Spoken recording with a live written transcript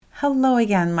Hello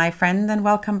again, my friend, and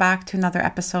welcome back to another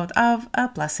episode of A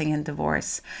Blessing in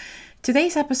Divorce.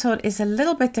 Today's episode is a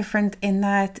little bit different in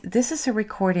that this is a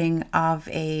recording of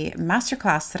a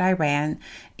masterclass that I ran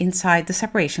inside the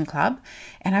Separation Club,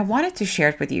 and I wanted to share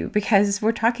it with you because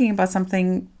we're talking about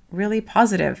something really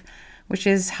positive, which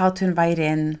is how to invite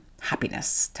in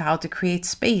happiness, to how to create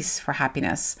space for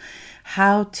happiness,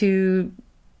 how to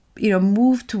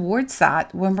move towards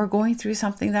that when we're going through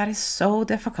something that is so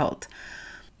difficult.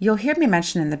 You'll hear me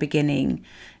mention in the beginning,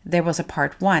 there was a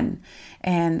part 1,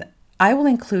 and I will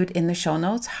include in the show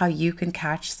notes how you can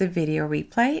catch the video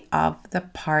replay of the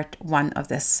part 1 of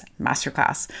this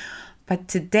masterclass. But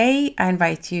today I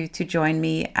invite you to join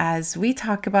me as we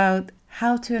talk about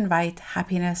how to invite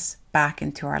happiness back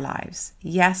into our lives.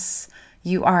 Yes,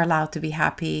 you are allowed to be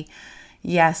happy.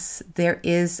 Yes, there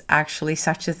is actually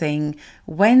such a thing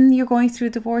when you're going through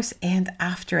divorce and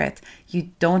after it. You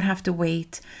don't have to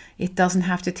wait. It doesn't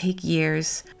have to take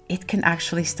years. It can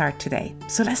actually start today.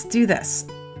 So let's do this.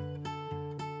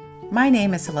 My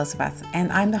name is Elizabeth,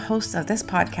 and I'm the host of this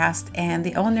podcast and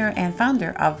the owner and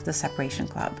founder of the Separation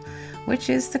Club, which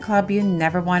is the club you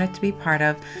never wanted to be part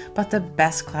of, but the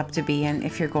best club to be in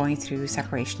if you're going through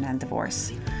separation and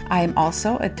divorce. I am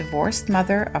also a divorced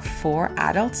mother of 4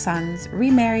 adult sons,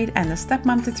 remarried, and a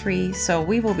stepmom to 3, so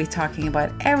we will be talking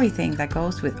about everything that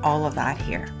goes with all of that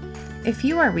here. If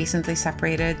you are recently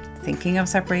separated, thinking of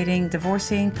separating,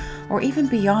 divorcing, or even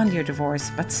beyond your divorce,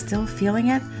 but still feeling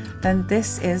it, then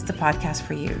this is the podcast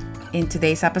for you. In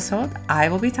today's episode, I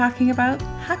will be talking about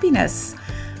happiness,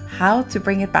 how to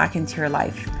bring it back into your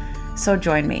life. So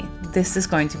join me. This is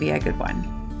going to be a good one.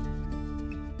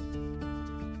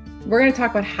 We're going to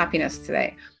talk about happiness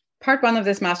today. Part 1 of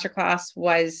this masterclass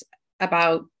was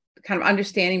about kind of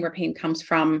understanding where pain comes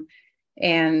from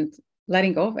and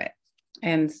letting go of it.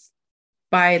 And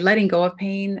by letting go of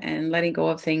pain and letting go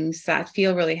of things that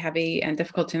feel really heavy and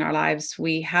difficult in our lives,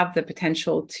 we have the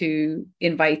potential to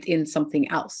invite in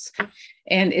something else.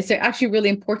 And it's actually really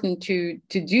important to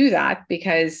do that,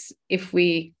 because if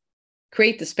we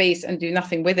create the space and do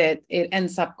nothing with it, it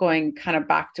ends up going kind of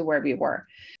back to where we were.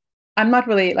 I'm not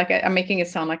really I'm making it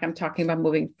sound like I'm talking about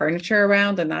moving furniture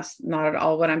around, and that's not at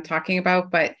all what I'm talking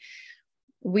about, but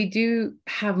we do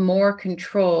have more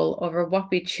control over what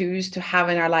we choose to have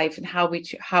in our life and how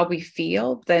we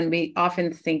feel than we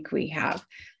often think we have.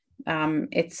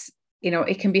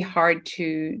 It can be hard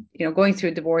to, going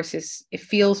through a divorce it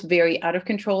feels very out of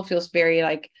control, feels very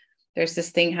like there's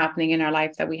this thing happening in our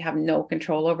life that we have no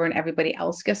control over and everybody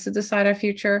else gets to decide our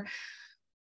future.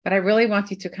 But I really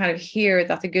want you to kind of hear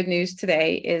that the good news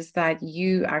today is that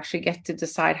you actually get to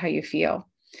decide how you feel.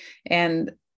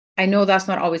 And I know that's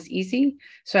not always easy.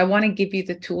 So I want to give you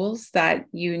the tools that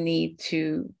you need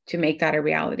to make that a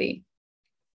reality.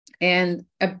 And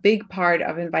a big part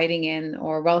of inviting in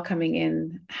or welcoming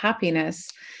in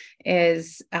happiness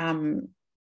is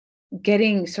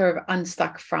getting sort of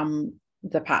unstuck from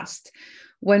the past.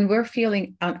 When we're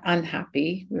feeling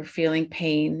unhappy, we're feeling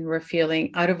pain, we're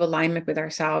feeling out of alignment with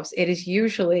ourselves, it is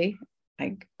usually,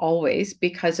 like always,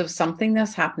 because of something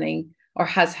that's happening or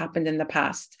has happened in the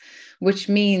past, which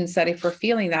means that if we're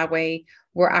feeling that way,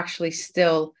 we're actually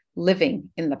still living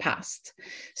in the past.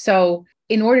 So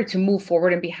in order to move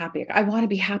forward and be happy, I want to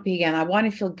be happy again. I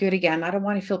want to feel good again. I don't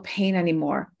want to feel pain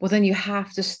anymore. Well, then you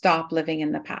have to stop living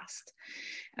in the past.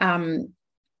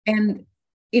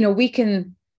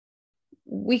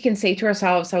 We can say to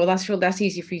ourselves, oh, well, that's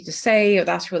easy for you to say, or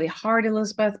that's really hard,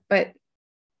 Elizabeth. But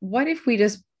what if we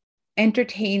just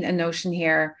entertain a notion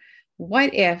here?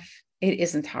 What if it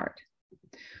isn't hard?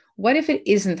 What if it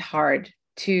isn't hard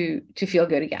to feel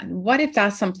good again? What if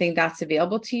that's something that's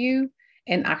available to you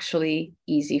and actually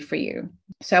easy for you?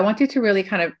 So I want you to really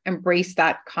kind of embrace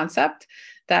that concept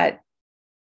that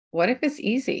what if it's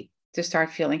easy to start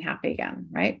feeling happy again,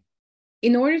 right?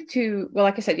 In order to, well,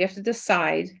 like I said, you have to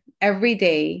decide every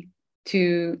day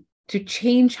to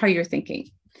change how you're thinking.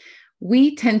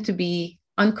 We tend to be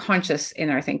unconscious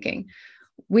in our thinking.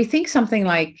 We think something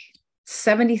like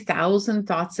 70,000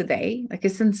 thoughts a day. Like,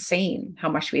 it's insane how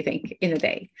much we think in a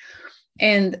day.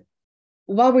 And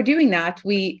while we're doing that,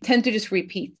 we tend to just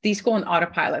repeat. These go on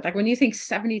autopilot. Like when you think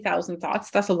 70,000 thoughts,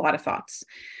 that's a lot of thoughts.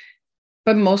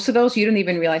 But most of those, you don't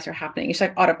even realize are happening. It's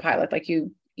like autopilot. Like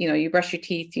you brush your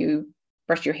teeth, you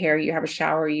brush your hair, you have a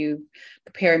shower, you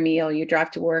prepare a meal, you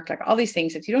drive to work, like all these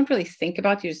things that you don't really think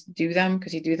about. You just do them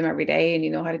because you do them every day and you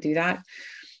know how to do that.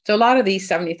 So a lot of these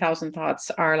 70,000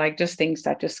 thoughts are like just things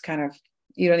that just kind of,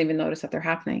 you don't even notice that they're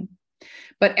happening.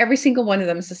 But every single one of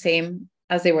them is the same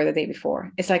as they were the day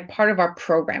before. It's like part of our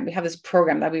program. We have this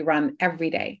program that we run every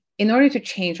day. in order to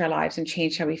change our lives and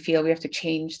change how we feel, we have to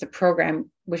change the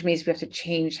program, which means we have to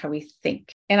change how we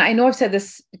think. And I know I've said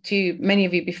this to many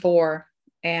of you before,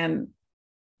 and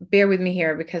bear with me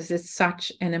here because it's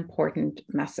such an important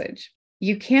message.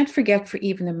 You can't forget for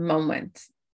even a moment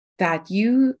that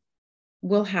you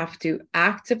will have to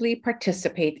actively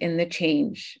participate in the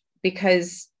change,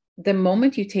 because the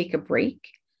moment you take a break,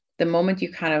 the moment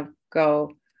you kind of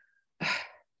go,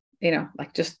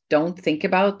 like just don't think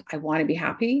about, I want to be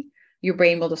happy, your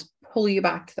brain will just pull you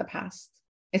back to the past.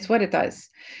 It's what it does.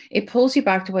 It pulls you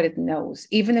back to what it knows,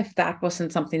 even if that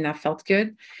wasn't something that felt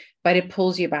good, but it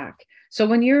pulls you back. So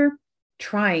when you're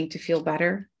trying to feel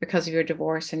better because of your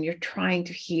divorce and you're trying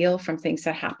to heal from things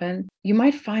that happen, you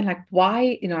might find like,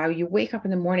 why, you wake up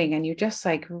in the morning and you're just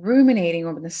like ruminating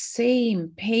over the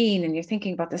same pain and you're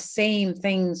thinking about the same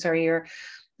things, or you're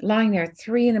lying there at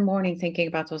 3 a.m. thinking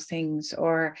about those things,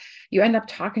 or you end up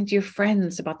talking to your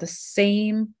friends about the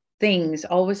same things,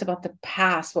 always about the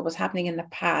past, what was happening in the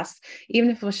past, even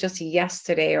if it was just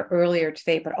yesterday or earlier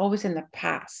today, but always in the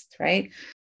past, right?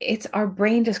 It's our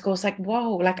brain just goes like,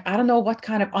 whoa, like, I don't know what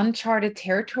kind of uncharted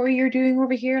territory you're doing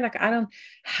over here. Like,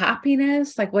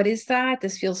 happiness, like, what is that?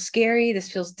 This feels scary.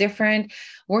 This feels different.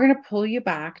 We're going to pull you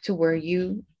back to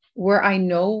where I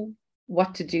know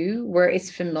what to do, where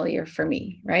it's familiar for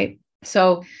me, right?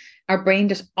 So our brain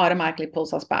just automatically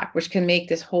pulls us back, which can make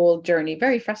this whole journey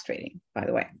very frustrating, by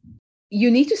the way.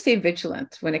 You need to stay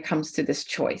vigilant when it comes to this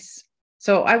choice.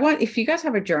 So if you guys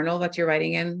have a journal that you're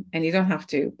writing in, and you don't have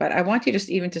to, but I want you just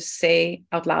even to say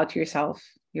out loud to yourself,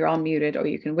 you're all muted, or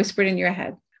you can whisper it in your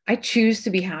head, I choose to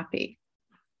be happy.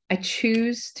 I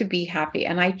choose to be happy.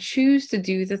 And I choose to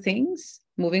do the things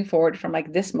moving forward from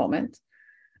like this moment.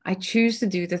 I choose to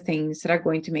do the things that are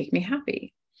going to make me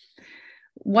happy.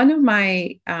 One of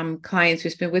my clients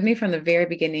who's been with me from the very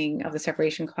beginning of the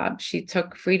Separation Club, she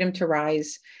took Freedom to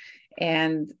Rise.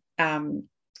 And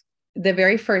the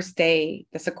very first day,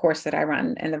 that's a course that I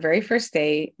run. And the very first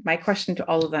day, my question to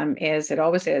all of them is, it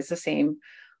always is the same.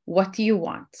 What do you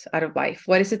want out of life?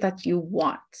 What is it that you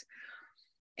want?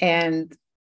 And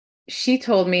she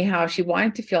told me how she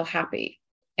wanted to feel happy,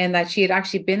 and that she had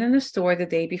actually been in the store the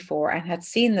day before and had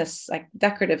seen this like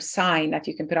decorative sign that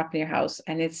you can put up in your house.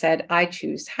 And it said, I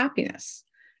choose happiness.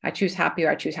 I choose happy,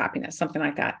 or I choose happiness, something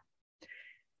like that.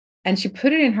 And she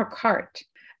put it in her cart.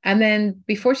 And then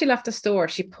before she left the store,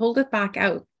 she pulled it back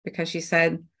out because she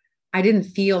said, I didn't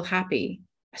feel happy.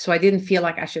 So I didn't feel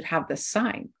like I should have this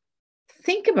sign.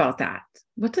 Think about that.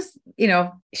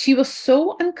 She was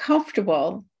so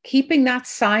uncomfortable keeping that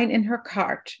sign in her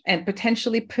cart and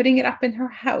potentially putting it up in her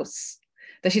house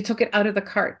that she took it out of the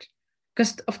cart.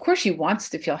 Because of course she wants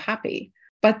to feel happy.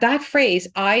 But that phrase,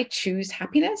 I choose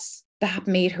happiness, that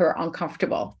made her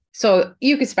uncomfortable. So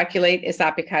you could speculate, is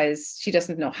that because she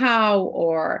doesn't know how,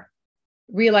 or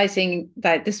realizing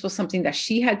that this was something that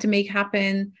she had to make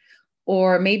happen,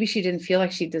 or maybe she didn't feel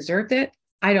like she deserved it?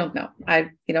 I don't know.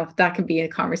 That could be a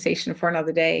conversation for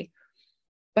another day.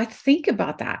 But think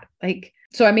about that.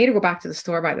 So I made her go back to the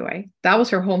store, by the way. That was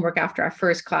her homework after our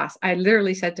first class. I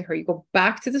literally said to her, you go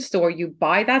back to the store, you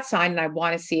buy that sign, and I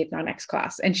want to see it in our next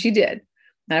class. And she did.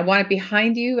 And I want it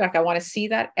behind you. Like, I want to see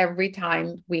that every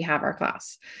time we have our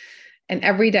class. And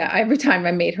every time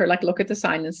I made her look at the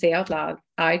sign and say out loud,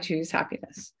 I choose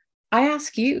happiness. I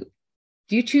ask you,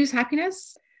 do you choose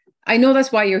happiness? I know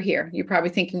that's why you're here. You're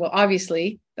probably thinking, well,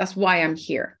 obviously that's why I'm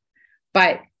here.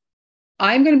 But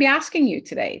I'm going to be asking you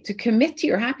today to commit to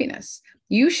your happiness.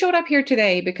 You showed up here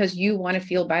today because you want to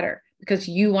feel better, because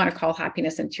you want to call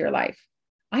happiness into your life.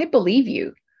 I believe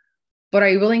you. But are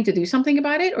you willing to do something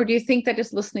about it? Or do you think that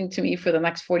just listening to me for the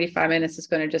next 45 minutes is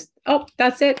going to just,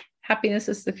 that's it. Happiness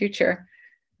is the future.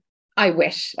 I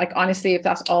wish, honestly, if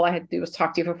that's all I had to do was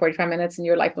talk to you for 45 minutes and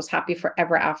your life was happy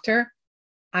forever after,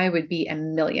 I would be a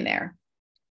millionaire.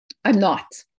 I'm not.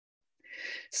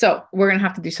 So we're going to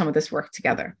have to do some of this work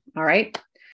together. All right.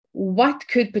 What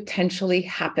could potentially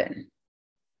happen,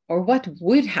 or what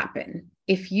would happen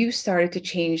if you started to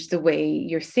change the way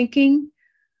you're thinking,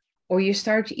 or you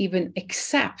start to even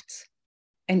accept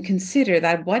and consider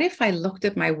that, what if I looked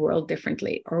at my world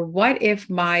differently? Or what if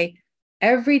my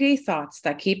everyday thoughts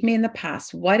that keep me in the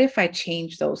past, what if I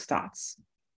change those thoughts?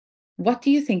 What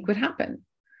do you think would happen?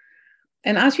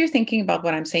 And as you're thinking about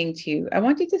what I'm saying to you, I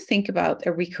want you to think about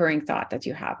a recurring thought that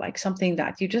you have, something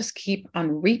that you just keep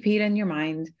on repeat in your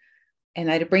mind, and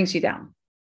that it brings you down,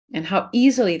 and how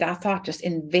easily that thought just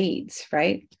invades,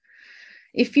 right?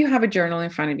 If you have a journal in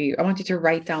front of you, I want you to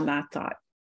write down that thought,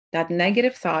 that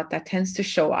negative thought that tends to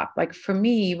show up. For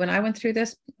me, when I went through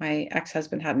this, my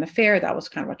ex-husband had an affair. That was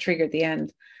kind of what triggered the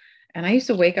end. And I used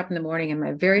to wake up in the morning and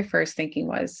my very first thinking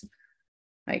was,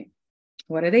 Like,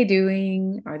 what are they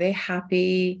doing? Are they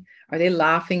happy? Are they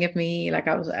laughing at me? Like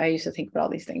I used to think about all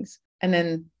these things. And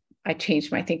then I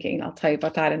changed my thinking. I'll tell you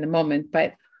about that in a moment.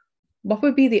 But what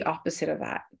would be the opposite of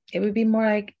that? It would be more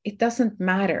like, it doesn't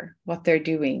matter what they're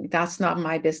doing. That's not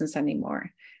my business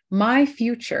anymore. My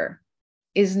future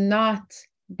is not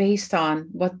based on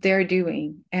what they're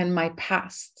doing and my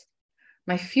past.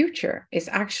 My future is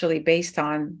actually based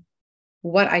on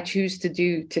what I choose to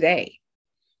do today.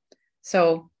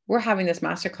 So we're having this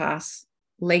masterclass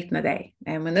late in the day.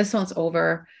 And when this one's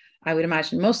over, I would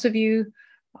imagine most of you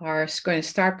are going to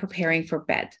start preparing for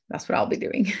bed. That's what I'll be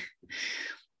doing.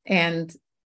 And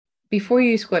before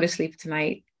you go to sleep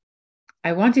tonight,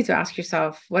 I want you to ask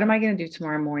yourself, what am I going to do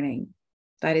tomorrow morning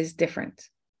that is different?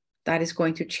 That is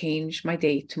going to change my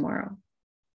day tomorrow.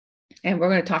 And we're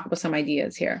going to talk about some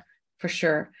ideas here for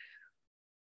sure.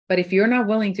 But if you're not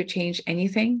willing to change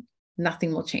anything,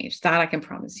 nothing will change. That I can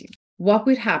promise you. What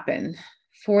would happen,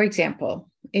 for example,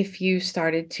 if you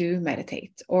started to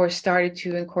meditate or started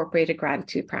to incorporate a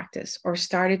gratitude practice or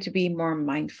started to be more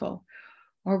mindful?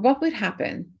 Or what would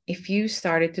happen if you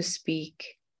started to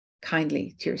speak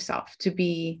kindly to yourself, to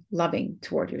be loving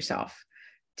toward yourself,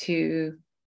 to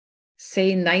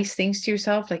say nice things to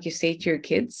yourself like you say to your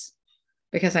kids?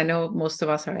 Because I know most of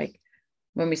us are like,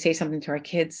 when we say something to our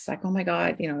kids, it's like, oh my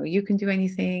God, you can do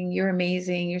anything. You're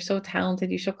amazing. You're so talented.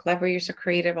 You're so clever. You're so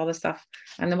creative, all this stuff.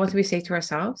 And then what do we say to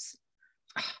ourselves?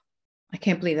 Oh, I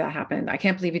can't believe that happened. I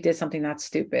can't believe you did something that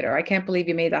stupid, or I can't believe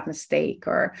you made that mistake,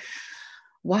 or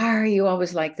why are you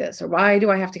always like this? Or why do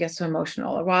I have to get so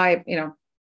emotional? Or why,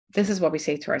 this is what we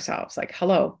say to ourselves, like,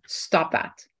 hello, stop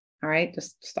that. All right,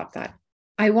 just stop that.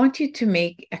 I want you to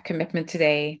make a commitment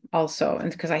today also,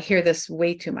 and because I hear this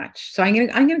way too much. So I'm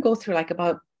gonna go through like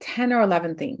about 10 or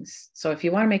 11 things. So if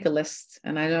you want to make a list,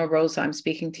 and I know, Rosa, I'm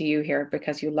speaking to you here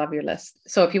because you love your list.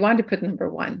 So if you want to put number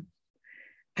 1,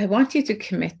 I want you to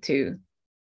commit to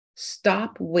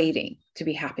stop waiting to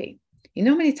be happy.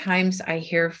 Many times I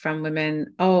hear from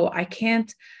women, oh, I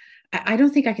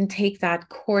don't think I can take that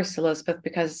course, Elizabeth,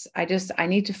 because I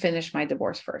need to finish my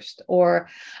divorce first. Or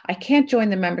I can't join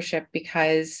the membership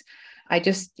because I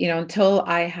just, until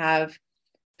I have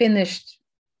finished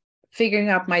figuring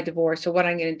out my divorce or what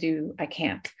I'm going to do, I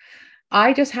can't.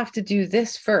 I just have to do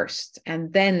this first,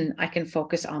 and then I can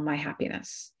focus on my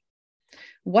happiness.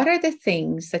 What are the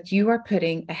things that you are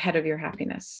putting ahead of your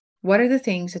happiness? What are the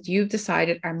things that you've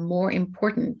decided are more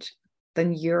important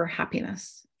than your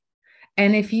happiness?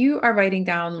 And if you are writing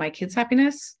down my kids'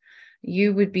 happiness,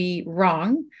 you would be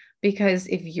wrong, because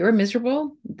if you're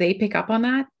miserable, they pick up on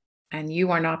that and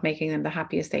you are not making them the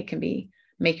happiest they can be.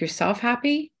 Make yourself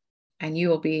happy and you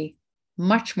will be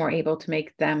much more able to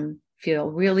make them feel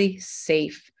really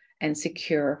safe and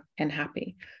secure and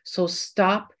happy. So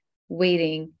stop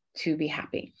waiting to be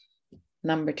happy.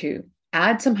 Number 2,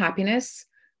 add some happiness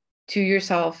to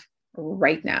yourself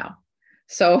right now.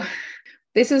 So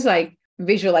this is like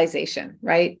visualization,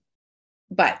 right?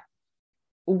 But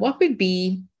what would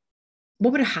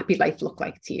a happy life look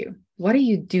like to you? What are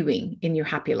you doing in your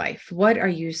happy life? What are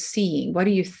you seeing? What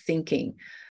are you thinking?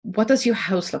 What does your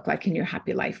house look like in your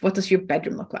happy life? What does your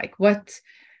bedroom look like? What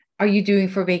are you doing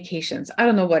for vacations? I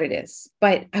don't know what it is,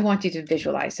 but I want you to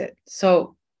visualize it.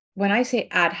 So when I say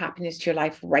add happiness to your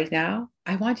life right now,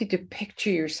 I want you to picture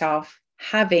yourself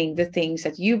having the things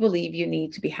that you believe you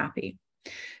need to be happy.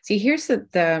 See, here's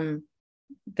the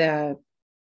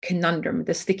conundrum,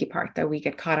 the sticky part that we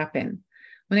get caught up in.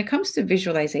 When it comes to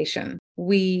visualization,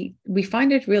 we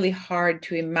find it really hard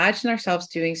to imagine ourselves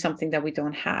doing something that we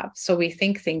don't have. So we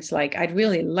think things like, I'd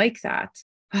really like that,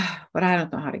 but I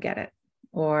don't know how to get it.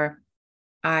 Or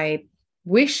I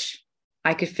wish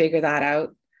I could figure that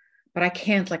out, but I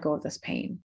can't let go of this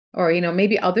pain. Or,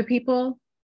 maybe other people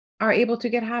are able to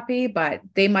get happy, but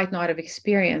they might not have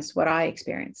experienced what I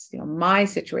experienced. My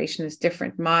situation is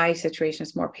different. My situation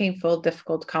is more painful,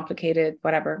 difficult, complicated,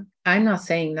 whatever. I'm not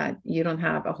saying that you don't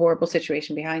have a horrible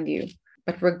situation behind you,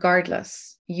 but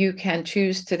regardless, you can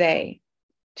choose today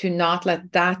to not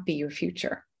let that be your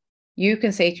future. You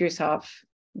can say to yourself,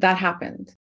 that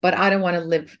happened, but I don't want to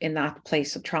live in that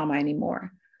place of trauma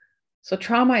anymore. So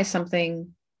trauma is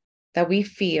something that we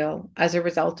feel as a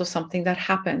result of something that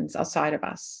happens outside of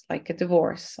us, like a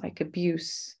divorce, like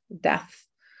abuse, death,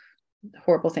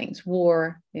 horrible things,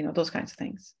 war, those kinds of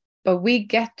things. But we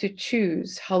get to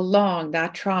choose how long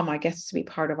that trauma gets to be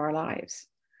part of our lives.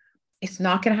 It's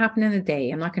not going to happen in a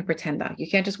day. I'm not going to pretend that. You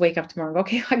can't just wake up tomorrow and go,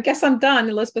 okay, I guess I'm done.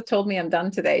 Elizabeth told me I'm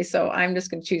done today, so I'm just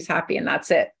going to choose happy and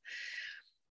that's it.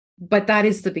 But that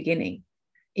is the beginning.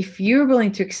 If you're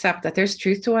willing to accept that there's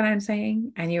truth to what I'm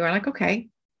saying and you are like, okay,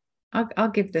 I'll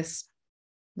give this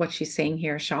what she's saying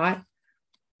here a shot.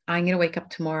 I'm going to wake up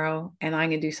tomorrow and I'm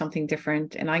going to do something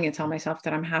different. And I'm going to tell myself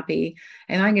that I'm happy.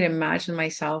 And I'm going to imagine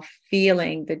myself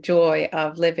feeling the joy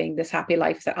of living this happy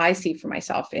life that I see for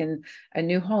myself in a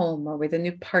new home or with a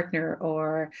new partner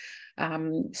or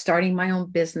starting my own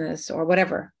business or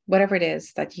whatever it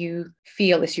is that you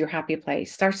feel is your happy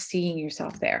place. Start seeing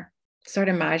yourself there. Start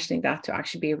imagining that to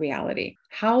actually be a reality.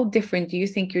 How different do you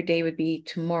think your day would be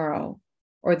tomorrow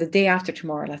or the day after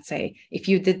tomorrow, let's say, if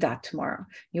you did that tomorrow?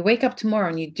 You wake up tomorrow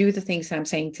and you do the things that I'm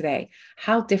saying today.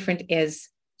 How different is,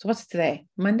 so what's today?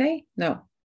 Monday? No.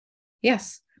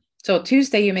 Yes. So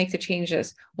Tuesday, you make the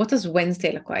changes. What does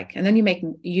Wednesday look like? And then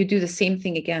you do the same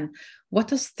thing again. What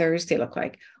does Thursday look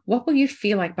like? What will you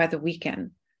feel like by the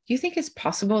weekend? Do you think it's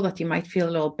possible that you might feel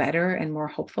a little better and more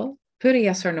hopeful? Put a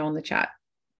yes or no in the chat.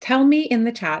 Tell me in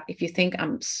the chat if you think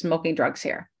I'm smoking drugs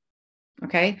here.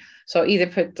 Okay. So either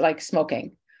put like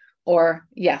smoking or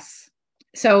yes.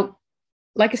 So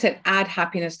like I said, add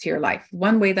happiness to your life.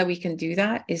 One way that we can do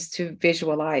that is to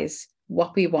visualize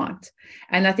what we want.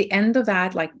 And at the end of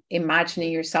that, like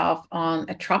imagining yourself on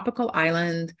a tropical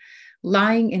island,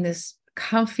 lying in this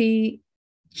comfy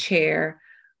chair,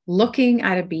 looking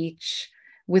at a beach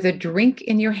with a drink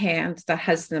in your hand that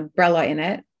has an umbrella in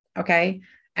it. Okay.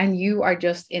 And you are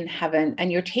just in heaven and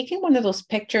you're taking one of those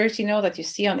pictures, that you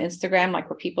see on Instagram, like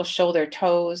where people show their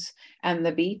toes and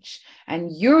the beach, and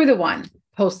you're the one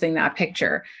posting that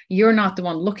picture. You're not the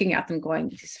one looking at them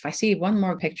going, if I see one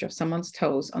more picture of someone's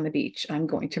toes on the beach, I'm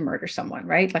going to murder someone,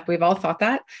 right? Like we've all thought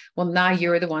that. Well, now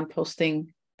you're the one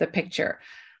posting the picture.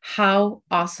 How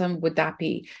awesome would that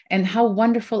be? And how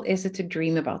wonderful is it to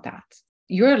dream about that?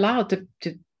 You're allowed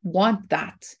to want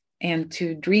that and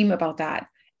to dream about that.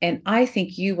 And I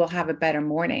think you will have a better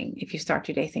morning if you start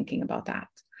your day thinking about that.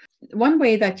 One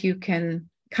way that you can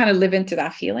kind of live into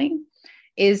that feeling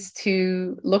is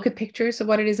to look at pictures of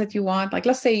what it is that you want. Like,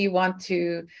 let's say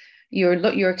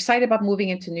you're excited about moving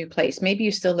into a new place. Maybe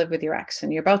you still live with your ex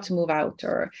and you're about to move out,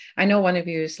 or I know one of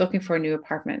you is looking for a new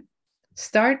apartment.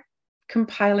 Start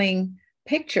compiling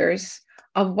pictures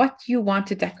of what you want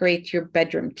to decorate your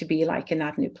bedroom to be like in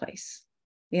that new place.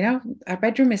 Our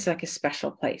bedroom is like a special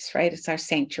place, right? It's our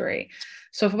sanctuary.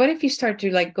 So what if you start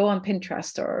to like go on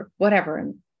Pinterest or whatever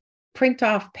and print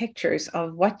off pictures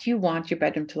of what you want your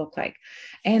bedroom to look like?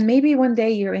 And maybe one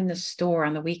day you're in the store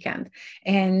on the weekend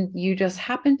and you just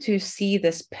happen to see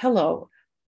this pillow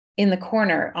in the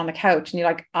corner on the couch. And you're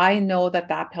like, I know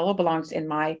that pillow belongs in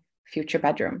my future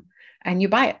bedroom. And you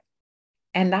buy it.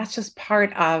 And that's just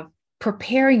part of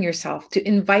preparing yourself to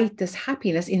invite this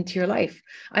happiness into your life.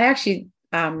 I actually,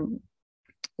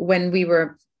 when we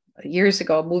were years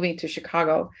ago moving to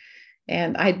Chicago,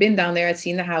 and I'd been down there, I'd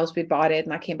seen the house, we bought it,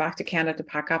 and I came back to Canada to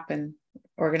pack up and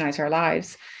organize our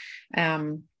lives.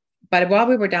 But while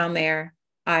we were down there,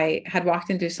 I had walked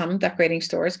into some decorating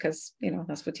stores because,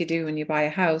 that's what you do when you buy a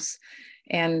house.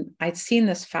 And I'd seen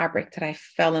this fabric that I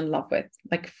fell in love with.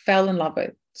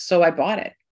 So I bought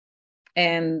it.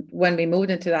 And when we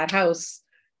moved into that house,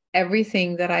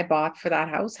 everything that I bought for that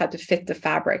house had to fit the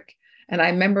fabric. And I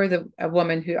remember a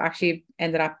woman who actually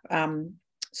ended up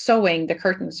sewing the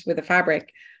curtains with the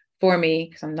fabric for me,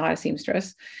 because I'm not a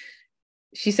seamstress.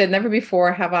 She said, never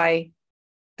before have I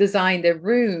designed a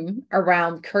room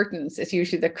around curtains. It's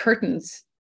usually the curtains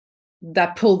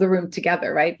that pull the room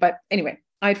together, right? But anyway,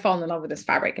 I'd fallen in love with this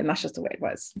fabric, and that's just the way it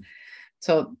was.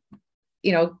 So,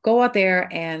 go out there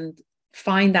and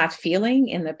find that feeling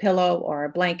in the pillow or a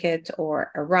blanket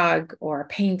or a rug or a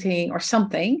painting or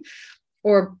something,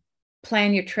 or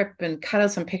plan your trip and cut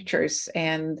out some pictures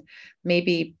and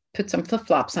maybe put some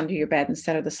flip-flops under your bed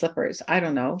instead of the slippers. I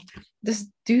don't know. Just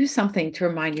do something to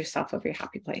remind yourself of your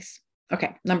happy place.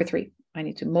 Okay, number 3, I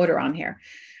need to motor on here.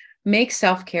 Make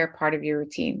self-care part of your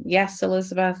routine. Yes,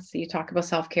 Elizabeth, you talk about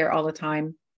self-care all the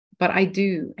time, but I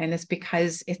do. And it's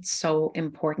because it's so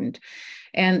important.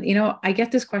 And, I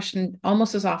get this question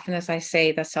almost as often as I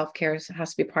say that self-care has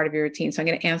to be part of your routine. So I'm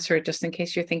going to answer it just in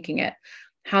case you're thinking it.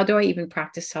 How do I even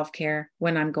practice self-care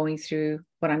when I'm going through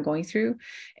what I'm going through?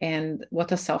 And what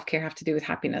does self-care have to do with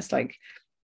happiness?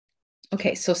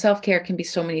 Okay, so self-care can be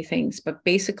so many things, but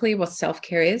basically what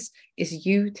self-care is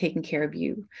you taking care of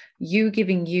you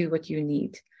giving you what you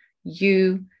need,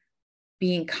 you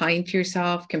being kind to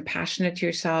yourself, compassionate to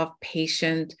yourself,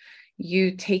 patient,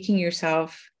 you taking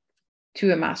yourself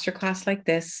to a masterclass like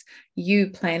this, you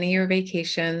planning your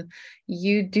vacation,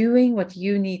 you doing what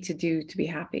you need to do to be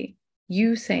happy.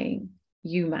 You saying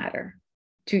you matter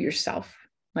to yourself,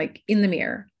 like in the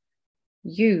mirror,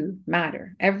 you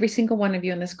matter. Every single one of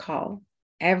you on this call,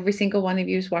 every single one of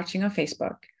you is watching on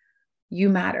Facebook, you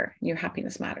matter. Your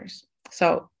happiness matters.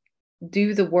 So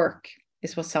do the work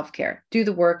is what self-care. Do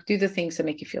the work, do the things that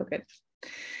make you feel good.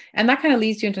 And that kind of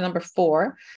leads you into number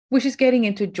 4, which is getting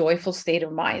into a joyful state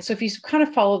of mind. So if you kind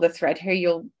of follow the thread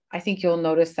here, I think you'll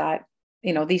notice that,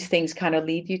 these things kind of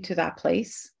lead you to that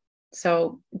place.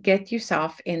 So get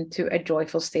yourself into a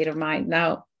joyful state of mind.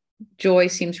 Now, joy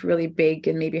seems really big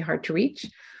and maybe hard to reach,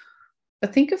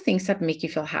 but think of things that make you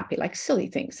feel happy, like silly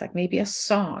things, like maybe a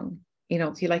song, you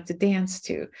like to dance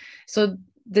to. So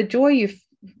the joy you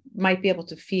might be able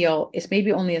to feel is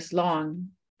maybe only as long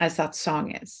as that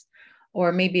song is,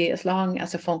 or maybe as long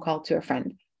as a phone call to a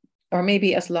friend, or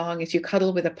maybe as long as you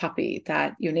cuddle with a puppy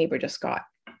that your neighbor just got.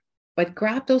 But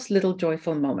grab those little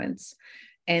joyful moments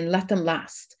and let them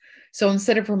last. So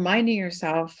instead of reminding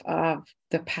yourself of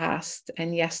the past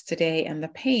and yesterday and the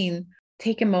pain,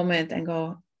 take a moment and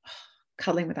go, oh,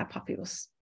 cuddling with that puppy was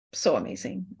so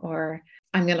amazing. Or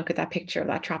I'm going to look at that picture of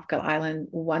that tropical island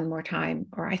one more time.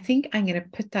 Or I think I'm going to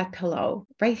put that pillow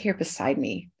right here beside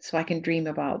me so I can dream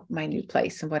about my new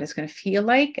place and what it's going to feel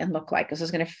like and look like. Because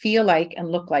it's going to feel like and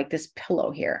look like this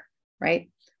pillow here, right?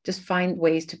 Just find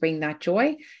ways to bring that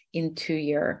joy into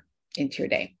your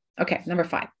day. Okay, number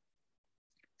 5.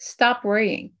 Stop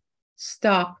worrying.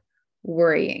 Stop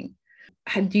worrying.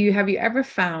 Have you ever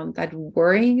found that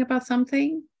worrying about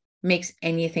something makes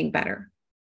anything better?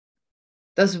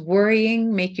 Does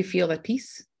worrying make you feel at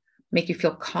peace? Make you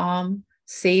feel calm?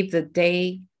 Save the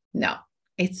day? No,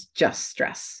 it's just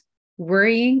stress.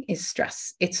 Worrying is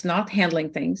stress. It's not handling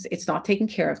things. It's not taking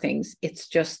care of things. It's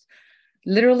just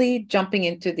literally jumping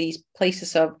into these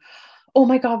places of, oh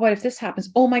my God, what if this happens?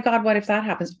 Oh my God, what if that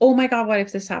happens? Oh my God, what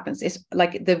if this happens? It's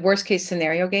like the worst case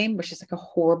scenario game, which is like a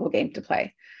horrible game to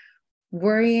play.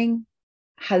 Worrying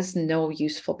has no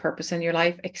useful purpose in your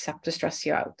life except to stress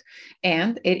you out.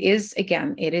 And it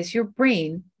is your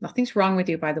brain. Nothing's wrong with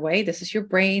you, by the way. This is your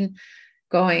brain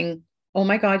going, oh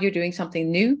my God, you're doing something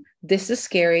new. This is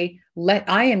scary.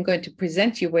 I am going to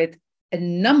present you with a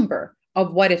number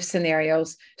of what if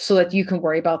scenarios so that you can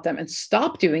worry about them and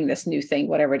stop doing this new thing,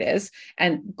 whatever it is,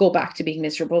 and go back to being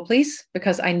miserable, please,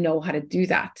 because I know how to do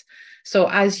that. So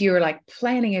as you're like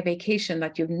planning a vacation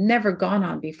that you've never gone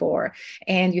on before,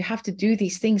 and you have to do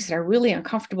these things that are really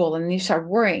uncomfortable, and you start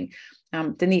worrying,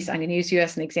 Denise, I'm going to use you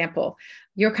as an example.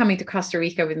 You're coming to Costa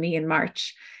Rica with me in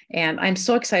March, and I'm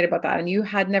so excited about that. And you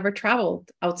had never traveled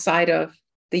outside of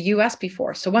the US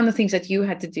before. So one of the things that you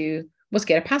had to do was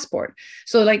get a passport.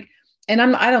 So and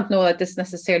I don't know that this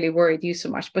necessarily worried you so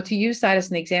much, but to use that as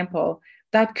an example,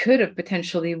 that could have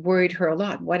potentially worried her a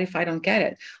lot. What if I don't get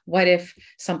it? What if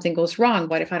something goes wrong?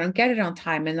 What if I don't get it on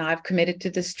time and I've committed to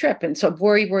this trip? And so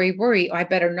worry. I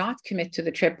better not commit to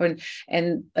the trip.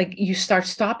 And like you start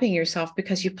stopping yourself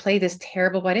because you play this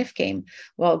terrible what if game.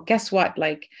 Well, guess what?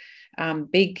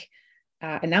 Big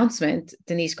announcement,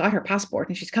 Denise got her passport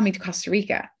and she's coming to Costa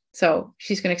Rica. So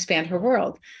she's going to expand her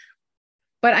world.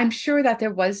 But I'm sure that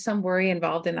there was some worry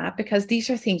involved in that because these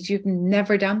are things you've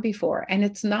never done before. And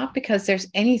it's not because there's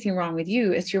anything wrong with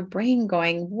you. It's your brain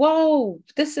going, whoa,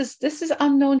 this is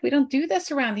unknown. We don't do this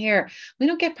around here. We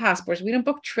don't get passports. We don't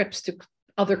book trips to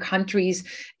other countries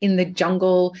in the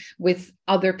jungle with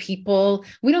other people.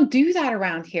 We don't do that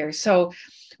around here. So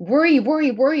worry,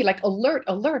 like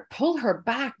alert, pull her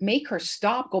back, make her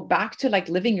stop, go back to like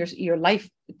living your life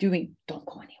don't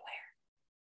go anywhere.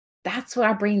 That's what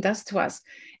our brain does to us.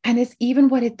 And it's even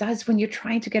what it does when you're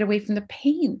trying to get away from the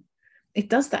pain. It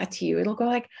does that to you. It'll go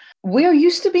like, we're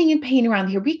used to being in pain around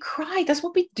here. We cry. That's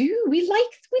what we do. We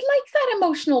like that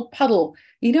emotional puddle.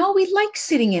 We like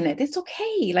sitting in it. It's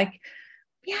okay. Like,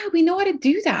 yeah, we know how to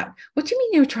do that. What do you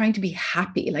mean you're trying to be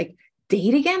happy? Like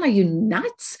date again? Are you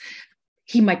nuts?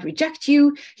 He might reject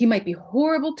you. He might be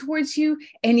horrible towards you.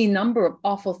 Any number of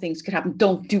awful things could happen.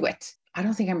 Don't do it. I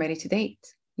don't think I'm ready to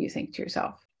date, you think to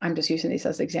yourself. I'm just using these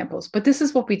as examples, but this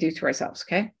is what we do to ourselves.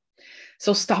 Okay.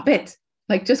 So stop it.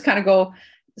 Like just kind of go.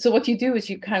 So what you do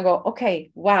is you kind of go, okay,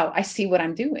 wow, I see what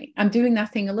I'm doing. I'm doing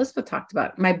that thing Elizabeth talked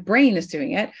about. My brain is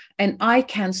doing it and I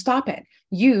can stop it.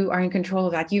 You are in control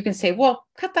of that. You can say, well,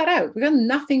 cut that out. We got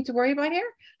nothing to worry about here.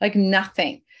 Like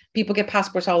nothing. People get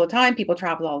passports all the time. People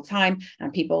travel all the time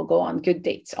and people go on good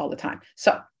dates all the time.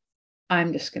 So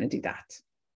I'm just going to do that.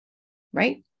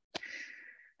 Right.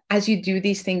 As you do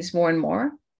these things more and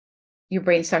more, your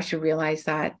brain starts to realize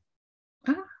that,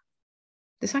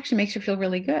 this actually makes you feel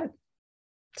really good.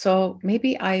 So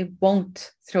maybe I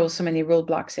won't throw so many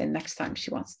roadblocks in next time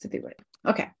she wants to do it.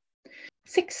 Okay.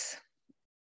 6,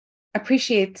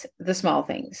 appreciate the small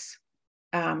things.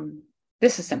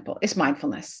 This is simple. It's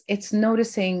mindfulness. It's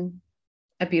noticing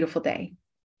a beautiful day,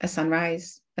 a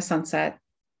sunrise, a sunset,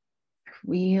 a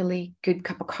really good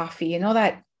cup of coffee. You know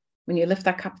that when you lift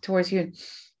that cup towards you,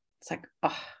 it's like,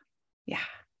 oh, Yeah,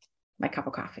 my cup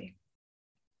of coffee.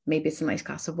 Maybe it's a nice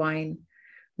glass of wine.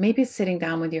 Maybe it's sitting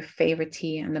down with your favorite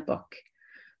tea and a book.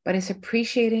 But it's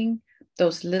appreciating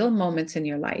those little moments in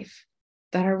your life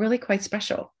that are really quite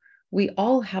special. We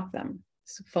all have them.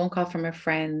 It's a phone call from a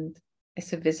friend.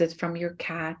 It's a visit from your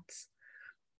cat.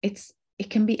 It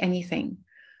can be anything.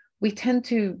 We tend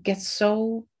to get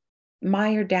so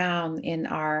mired down in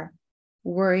our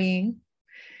worrying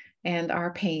and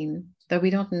our pain that we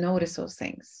don't notice those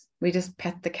things. We just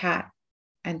pet the cat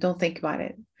and don't think about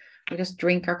it. We just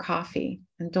drink our coffee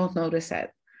and don't notice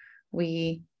it.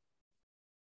 We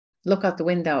look out the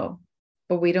window,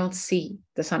 but we don't see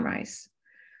the sunrise.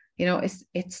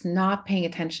 It's not paying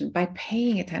attention. By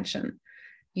paying attention,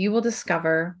 you will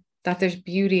discover that there's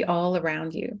beauty all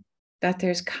around you, that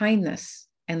there's kindness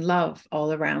and love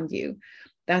all around you,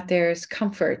 that there's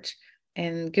comfort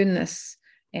and goodness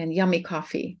and yummy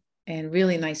coffee and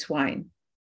really nice wine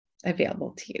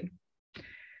available to you.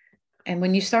 And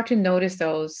when you start to notice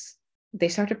those, they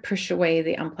start to push away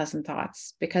the unpleasant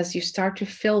thoughts, because you start to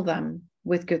fill them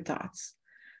with good thoughts.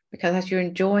 Because as you're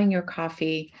enjoying your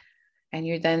coffee and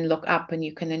you then look up and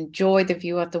you can enjoy the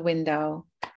view out the window,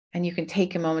 and you can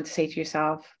take a moment to say to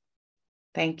yourself,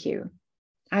 thank you.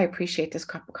 I appreciate this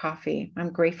cup of coffee.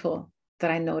 I'm grateful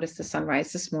that I noticed the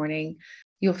sunrise this morning.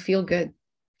 You'll feel good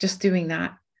just doing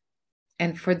that.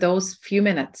 And for those few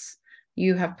minutes,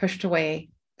 you have pushed away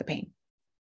the pain.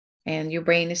 And your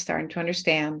brain is starting to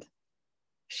understand,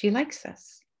 she likes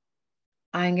this.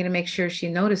 I'm going to make sure she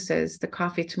notices the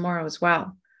coffee tomorrow as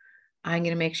well. I'm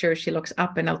going to make sure she looks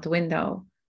up and out the window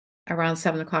around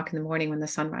 7 o'clock in the morning when the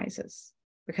sun rises,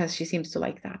 because she seems to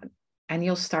like that. And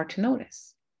you'll start to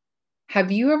notice.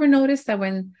 Have you ever noticed that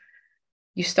when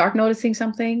you start noticing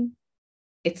something,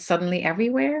 it's suddenly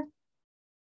everywhere?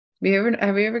 Have you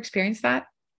ever experienced that?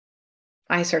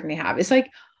 I certainly have. It's like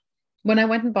when I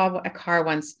went and bought a car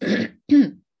once,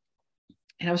 and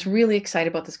I was really excited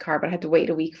about this car, but I had to wait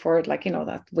a week for it,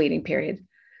 that waiting period.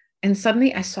 And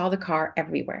suddenly I saw the car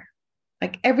everywhere.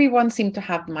 Like everyone seemed to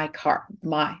have my car,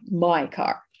 my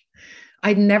car.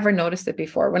 I'd never noticed it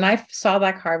before. When I saw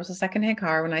that car, it was a secondhand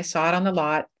car. When I saw it on the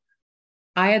lot,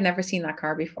 I had never seen that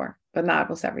car before, but now it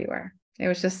was everywhere. It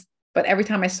was just, but every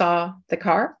time I saw the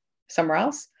car somewhere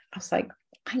else, I was like,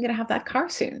 I'm going to have that car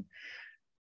soon.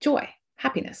 Joy,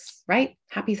 happiness, right?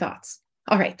 Happy thoughts.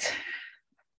 All right.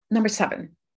 Number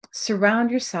 7,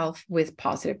 surround yourself with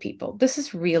positive people. This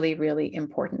is really, really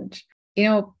important.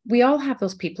 We all have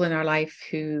those people in our life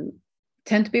who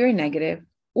tend to be very negative,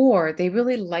 or they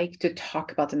really like to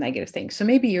talk about the negative things. So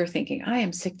maybe you're thinking, I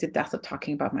am sick to death of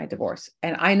talking about my divorce.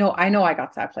 And I know I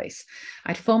got to that place.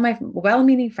 I'd phone my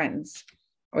well-meaning friends,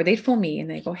 or they'd phone me and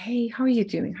they go, hey, how are you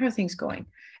doing? How are things going?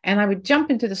 And I would jump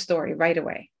into the story right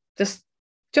away. Just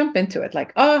jump into it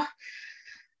like, oh,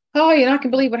 you're not going to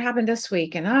believe what happened this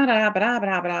week. And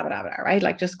right?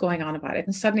 Like just going on about it.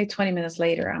 And suddenly 20 minutes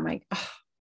later, I'm like, oh,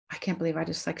 I can't believe I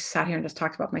just sat here and just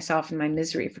talked about myself and my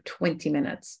misery for 20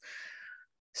 minutes.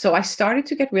 So I started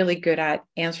to get really good at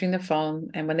answering the phone.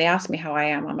 And when they ask me how I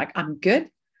am, I'm like, I'm good.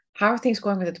 How are things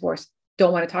going with the divorce?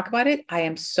 Don't want to talk about it. I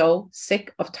am so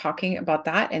sick of talking about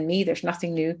that. And me, there's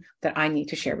nothing new that I need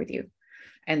to share with you.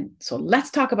 And so let's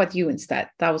talk about you instead.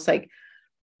 That was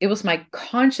it was my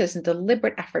conscious and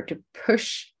deliberate effort to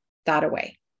push that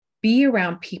away. Be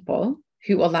around people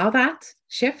who allow that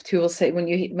shift, who will say,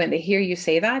 when they hear you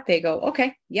say that, they go,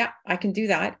 okay, yeah, I can do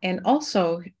that. And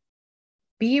also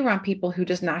be around people who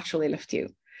just naturally lift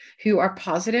you, who are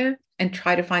positive and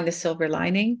try to find the silver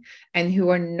lining, and who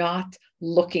are not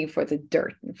looking for the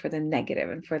dirt and for the negative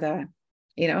and for the,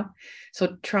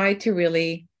 so try to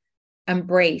really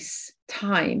embrace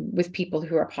time with people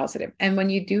who are positive. And when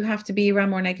you do have to be around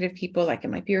more negative people, like it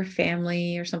might be your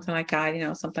family or something like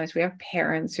that, sometimes we have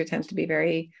parents who tend to be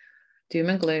very doom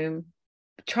and gloom.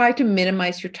 Try to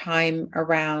minimize your time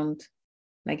around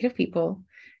negative people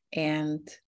and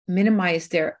minimize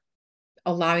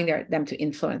allowing them to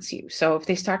influence you. So if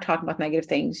they start talking about negative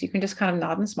things, you can just kind of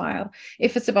nod and smile.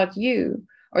 If it's about you,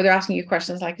 or they're asking you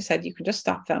questions, like I said, you can just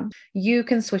stop them. You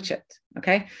can switch it.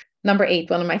 Okay. Number 8,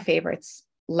 one of my favorites,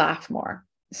 laugh more.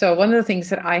 So one of the things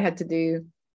that I had to do,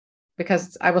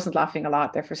 because I wasn't laughing a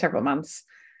lot there for several months,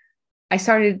 I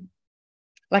started,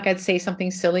 I'd say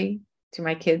something silly to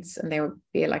my kids and they would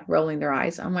be rolling their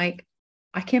eyes. I'm like,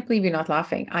 I can't believe you're not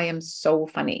laughing. I am so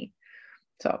funny.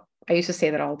 So I used to say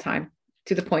that all the time,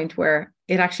 to the point where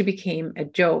it actually became a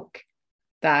joke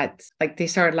that they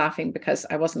started laughing because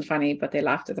I wasn't funny, but they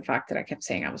laughed at the fact that I kept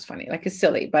saying I was funny. It's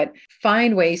silly, but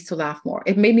find ways to laugh more.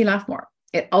 It made me laugh more.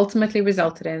 It ultimately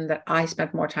resulted in that I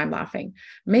spent more time laughing.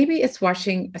 Maybe it's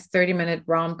watching a 30-minute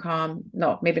rom-com.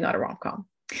 No, maybe not a rom-com.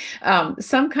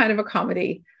 Some kind of a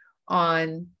comedy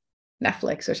on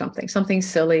Netflix or something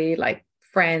silly like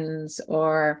Friends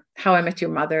or How I Met Your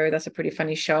Mother. That's a pretty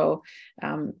funny show.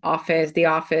 Office, The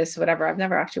Office, whatever. I've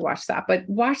never actually watched that, but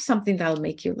watch something that'll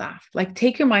make you laugh. Like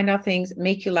take your mind off things,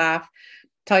 make you laugh.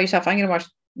 Tell yourself, I'm going to watch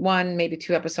one, maybe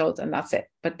 2 episodes, and that's it.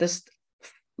 But just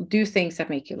do things that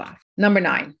make you laugh. Number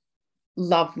 9,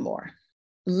 love more.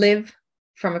 Live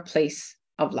from a place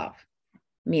of love,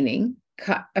 meaning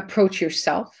approach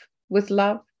yourself with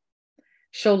love.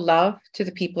 Show love to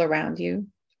the people around you.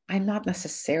 I'm not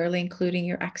necessarily including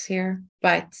your ex here,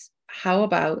 but how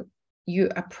about you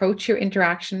approach your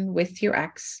interaction with your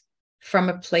ex from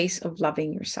a place of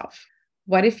loving yourself?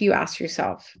 What if you ask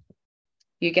yourself,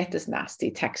 you get this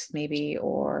nasty text maybe,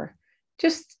 or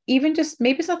just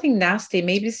maybe it's nothing nasty.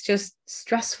 Maybe it's just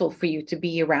stressful for you to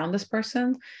be around this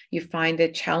person. You find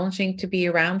it challenging to be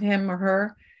around him or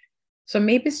her. So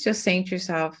maybe it's just saying to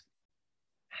yourself,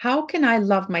 how can I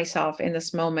love myself in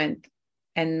this moment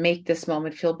and make this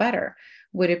moment feel better?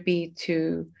 Would it be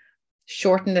to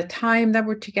shorten the time that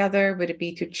we're together? Would it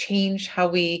be to change how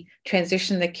we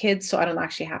transition the kids so I don't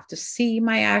actually have to see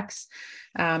my ex?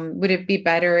 Would it be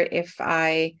better if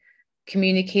I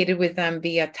communicated with them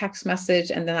via text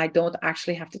message and then I don't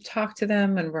actually have to talk to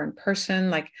them and we're in person?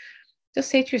 Like, just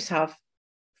say to yourself,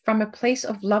 from a place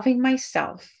of loving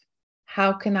myself,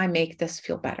 how can I make this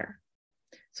feel better?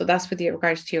 So that's with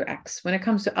regards to your ex. When it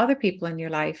comes to other people in your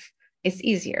life, it's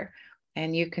easier.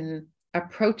 And you can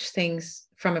approach things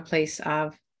from a place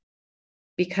of,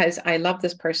 because I love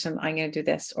this person, I'm going to do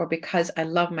this. Or because I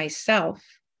love myself,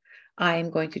 I'm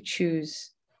going to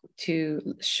choose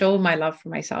to show my love for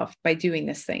myself by doing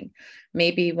this thing.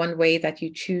 Maybe one way that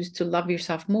you choose to love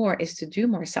yourself more is to do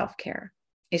more self-care,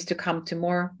 is to come to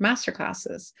more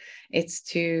masterclasses. It's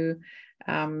to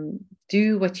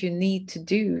do what you need to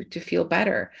do to feel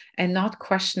better and not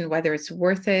question whether it's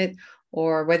worth it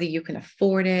or whether you can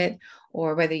afford it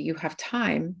or whether you have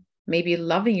time. Maybe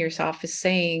loving yourself is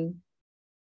saying,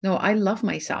 no, I love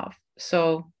myself.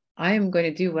 So I am going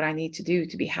to do what I need to do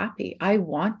to be happy. I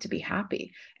want to be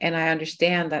happy. And I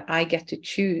understand that I get to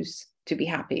choose to be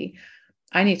happy.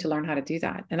 I need to learn how to do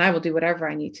that. And I will do whatever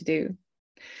I need to do.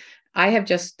 I have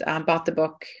just bought the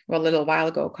book a little while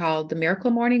ago called The Miracle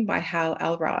Morning by Hal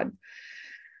Elrod.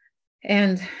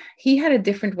 And he had a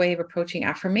different way of approaching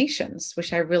affirmations,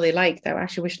 which I really liked. I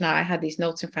actually wish now I had these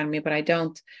notes in front of me, but I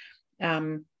don't.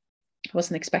 I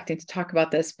wasn't expecting to talk about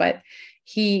this, but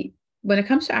when it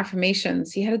comes to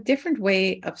affirmations, he had a different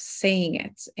way of saying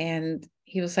it. And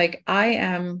he was like,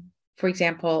 for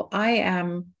example,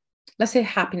 let's say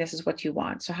happiness is what you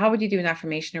want. So how would you do an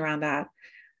affirmation around that?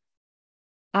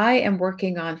 I am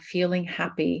working on feeling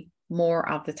happy more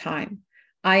of the time.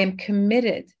 I am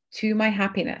committed to my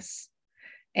happiness.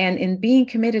 And in being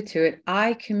committed to it,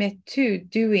 I commit to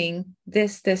doing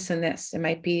this, this, and this. It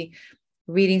might be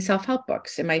reading self-help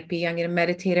books. It might be I'm going to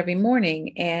meditate every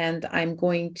morning and I'm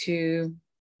going to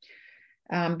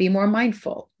be more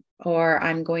mindful, or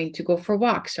I'm going to go for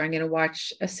walks, or I'm going to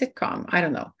watch a sitcom. I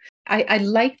don't know. I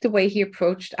like the way he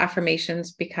approached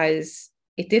affirmations because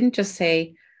it didn't just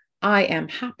say, I am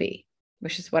happy,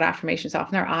 which is what affirmations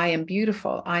often are. I am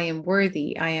beautiful. I am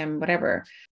worthy. I am whatever.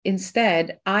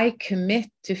 Instead, I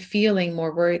commit to feeling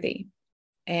more worthy.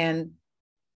 And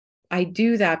I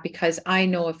do that because I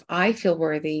know if I feel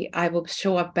worthy, I will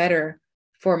show up better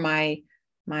for my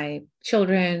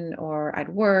children or at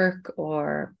work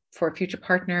or for a future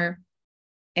partner.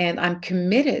 And I'm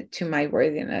committed to my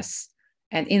worthiness.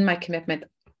 And in my commitment,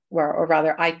 or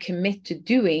rather, I commit to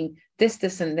doing this,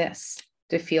 this, and this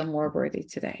to feel more worthy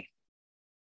today.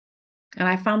 And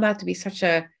I found that to be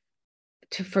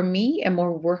for me, a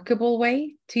more workable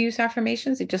way to use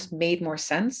affirmations. It just made more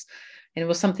sense. And it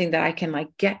was something that I can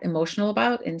get emotional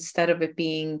about instead of it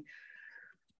being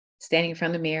standing in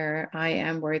front of the mirror. I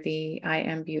am worthy. I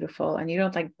am beautiful. And you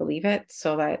don't believe it,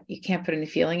 so that you can't put any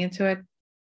feeling into it.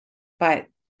 But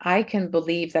I can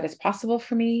believe that it's possible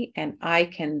for me, and I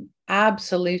can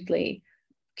absolutely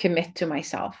commit to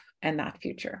myself and that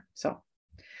future. So,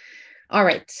 all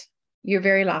right, your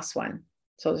very last one.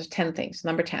 So there's 10 things.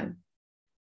 Number 10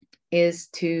 is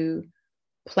to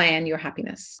plan your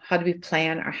happiness. How do we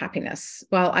plan our happiness?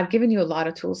 Well, I've given you a lot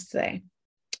of tools today,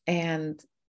 and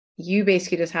you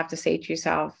basically just have to say to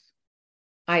yourself,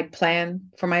 I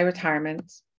plan for my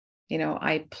retirement.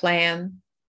 I plan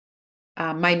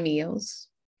my meals.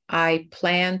 I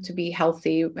plan to be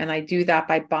healthy, and I do that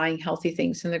by buying healthy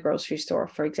things in the grocery store,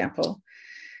 for example.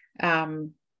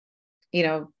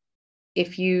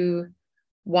 If you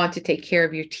want to take care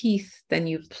of your teeth, then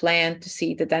you plan to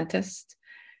see the dentist.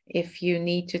 If you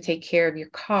need to take care of your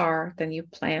car, then you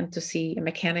plan to see a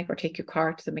mechanic or take your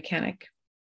car to the mechanic.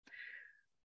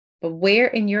 But where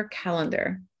in your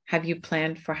calendar have you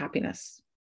planned for happiness?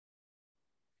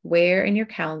 Where in your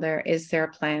calendar is there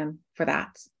a plan for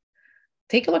that?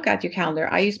 Take a look at your calendar.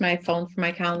 I use my phone for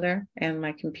my calendar and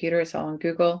my computer is all on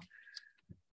Google.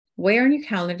 Where in your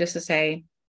calendar does it say,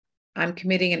 I'm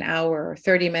committing an hour or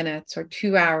 30 minutes or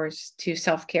 2 hours to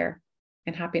self-care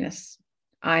and happiness?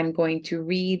 I'm going to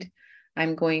read.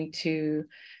 I'm going to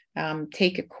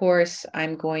take a course.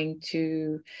 I'm going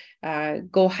to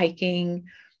go hiking.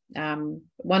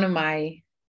 One of my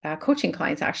coaching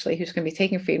clients, actually, who's going to be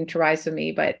taking Freedom to Rise with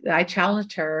me, but I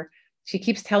challenged her. She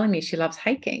keeps telling me she loves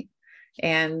hiking.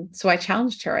 And so I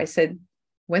challenged her. I said,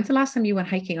 when's the last time you went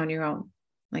hiking on your own?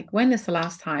 Like, when is the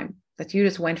last time that you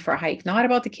just went for a hike? Not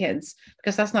about the kids,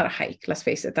 because that's not a hike. Let's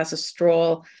face it. That's a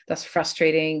stroll. That's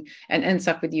frustrating and ends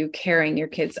up with you carrying your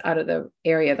kids out of the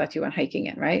area that you went hiking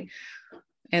in, right?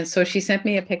 And so she sent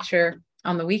me a picture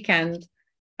on the weekend.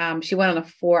 She went on a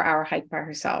 4-hour hike by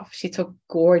herself. She took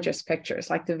gorgeous pictures.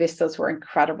 Like, the vistas were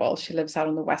incredible. She lives out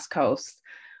on the West Coast.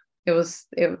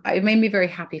 It made me very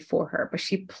happy for her, but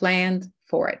she planned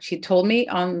for it. She told me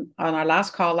on our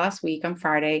last call last week on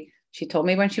Friday, she told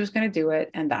me when she was going to do it,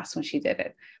 and that's when she did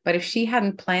it. But if she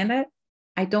hadn't planned it,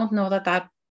 I don't know that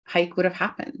hike would have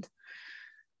happened.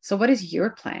 So what is your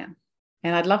plan?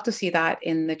 And I'd love to see that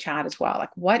in the chat as well.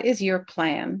 Like, what is your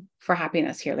plan for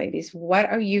happiness here, ladies? What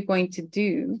are you going to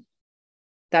do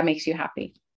that makes you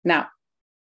happy? Now,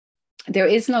 there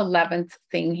is an 11th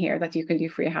thing here that you can do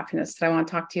for your happiness that I want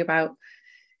to talk to you about.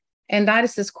 And that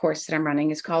is this course that I'm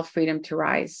running. It's called Freedom to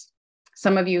Rise.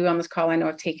 Some of you on this call, I know,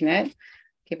 have taken it.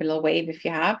 Give it a little wave if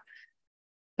you have.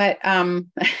 But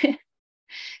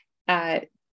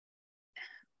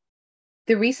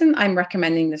the reason I'm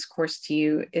recommending this course to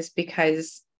you is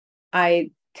because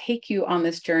I take you on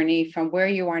this journey from where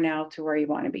you are now to where you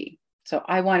want to be. So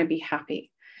I want to be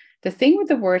happy. The thing with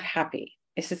the word happy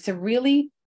is it's a really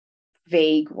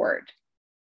vague word.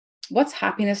 What's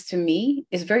happiness to me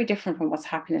is very different from what's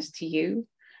happiness to you.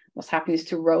 What's happiness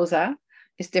to Rosa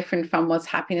is different from what's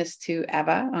happiness to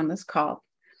Eva on this call.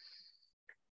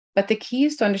 But the key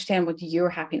is to understand what your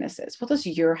happiness is. What does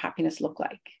your happiness look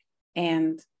like?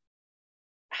 And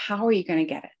how are you going to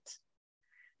get it?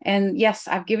 And yes,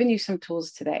 I've given you some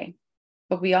tools today,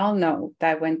 but we all know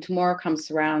that when tomorrow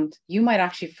comes around, you might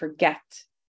actually forget.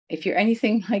 If you're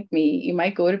anything like me, you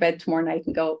might go to bed tomorrow night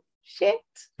and go, shit,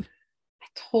 I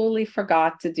totally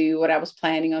forgot to do what I was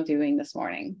planning on doing this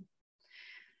morning.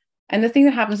 And the thing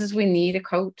that happens is we need a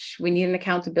coach. We need an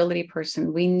accountability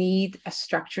person. We need a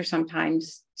structure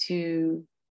sometimes to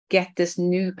get this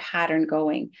new pattern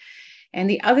going. And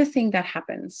the other thing that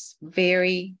happens,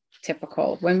 very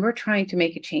typical, when we're trying to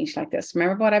make a change like this,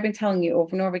 remember what I've been telling you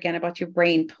over and over again about your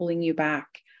brain pulling you back.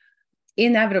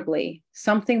 Inevitably,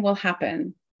 something will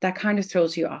happen that kind of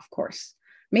throws you off course.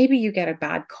 Maybe you get a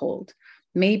bad cold.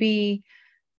 Maybe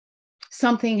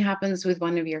something happens with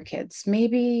one of your kids.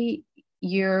 Maybe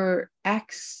your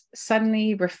ex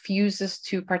suddenly refuses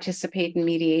to participate in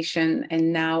mediation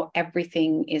and now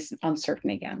everything is uncertain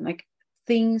again. Like,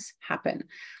 things happen.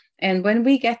 And when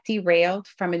we get derailed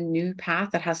from a new path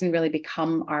that hasn't really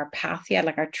become our path yet,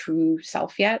 like our true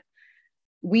self yet,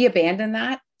 we abandon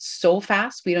that so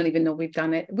fast. We don't even know we've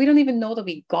done it. We don't even know that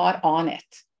we got on it.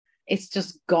 It's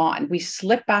just gone. We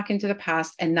slip back into the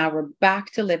past and now we're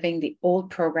back to living the old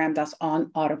program that's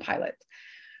on autopilot.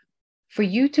 For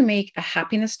you to make a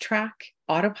happiness track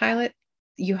autopilot,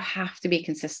 you have to be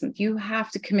consistent. You have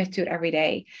to commit to it every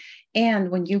day. And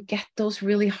when you get those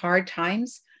really hard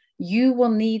times, you will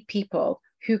need people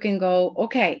who can go,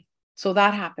 okay, so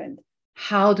that happened.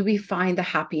 How do we find the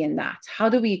happy in that? How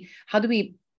do we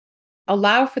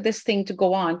allow for this thing to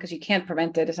go on? Because you can't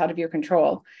prevent it, it's out of your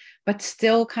control, but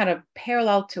still kind of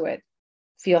parallel to it,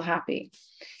 feel happy.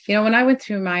 You know, when I went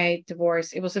through my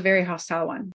divorce, it was a very hostile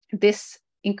one. This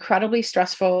incredibly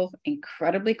stressful,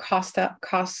 incredibly costly,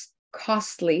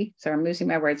 sorry, I'm losing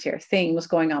my words here, thing was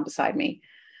going on beside me.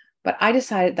 But I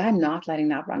decided that I'm not letting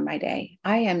that run my day.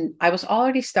 I was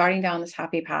already starting down this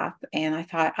happy path. And I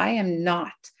thought, I am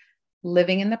not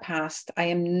living in the past. I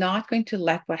am not going to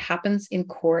let what happens in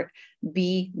court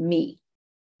be me.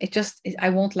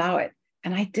 I won't allow it.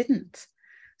 And I didn't.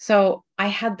 So I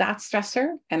had that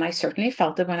stressor and I certainly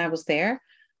felt it when I was there.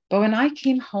 But when I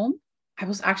came home, I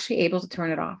was actually able to turn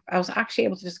it off. I was actually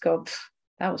able to just go,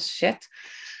 that was shit.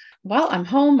 Well, I'm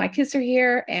home, my kids are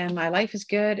here and my life is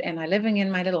good. And I'm living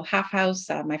in my little half house.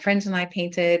 My friends and I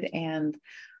painted and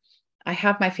I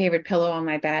have my favorite pillow on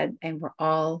my bed and we're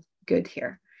all good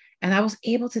here. And I was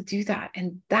able to do that.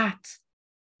 And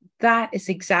that is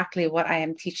exactly what I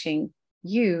am teaching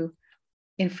you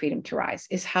in Freedom to Rise,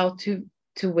 is how to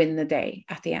win the day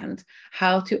at the end,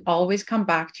 how to always come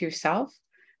back to yourself,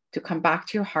 to come back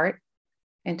to your heart,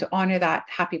 and to honor that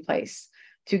happy place,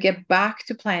 to get back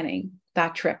to planning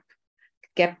that trip,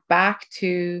 get back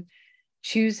to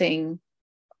choosing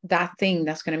that thing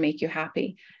that's going to make you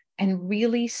happy, and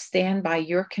really stand by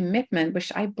your commitment,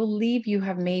 which I believe you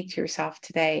have made to yourself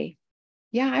today.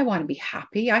 Yeah, I want to be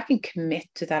happy. I can commit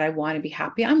to that. I want to be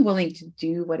happy. I'm willing to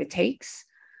do what it takes.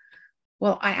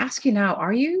 Well, I ask you now,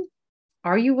 are you?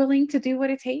 Are you willing to do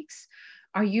what it takes?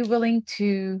 Are you willing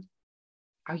to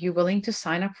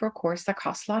sign up for a course that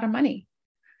costs a lot of money?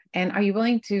 And are you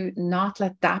willing to not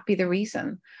let that be the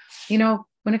reason?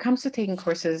 When it comes to taking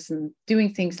courses and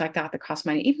doing things like that cost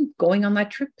money, even going on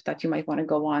that trip that you might want to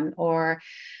go on, or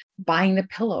buying the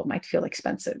pillow might feel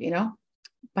expensive,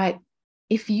 But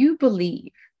if you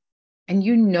believe and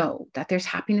you know that there's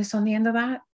happiness on the end of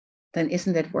that, then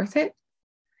isn't it worth it?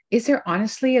 Is there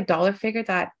honestly a dollar figure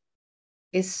that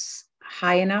is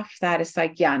high enough that it's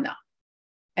like, yeah, no.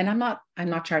 And I'm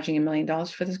not charging $1 million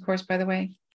for this course, by the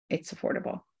way. It's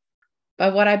affordable.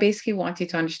 But what I basically want you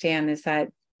to understand is that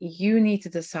you need to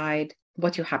decide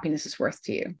what your happiness is worth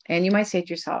to you. And you might say to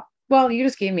yourself, well, you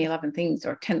just gave me 11 things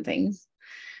or 10 things,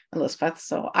 Elizabeth,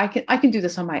 so I can do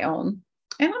this on my own.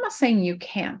 And I'm not saying you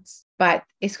can't, but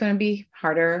it's going to be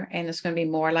harder, and it's going to be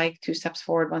more like 2 steps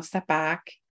forward, 1 step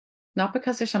back. Not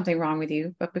because there's something wrong with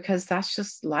you, but because that's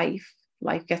just life.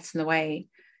 Life gets in the way.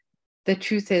 The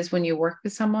truth is, when you work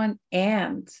with someone,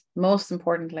 and most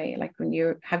importantly, like when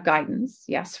you have guidance,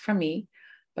 yes, from me,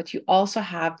 but you also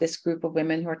have this group of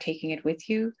women who are taking it with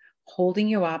you, holding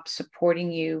you up,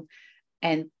 supporting you,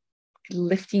 and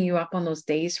lifting you up on those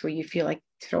days where you feel like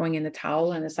throwing in the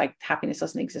towel and it's like, happiness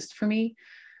doesn't exist for me.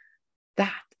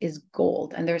 That is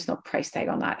gold, and there's no price tag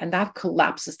on that. And that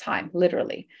collapses time,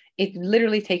 literally. It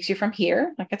literally takes you from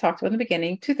here, like I talked about in the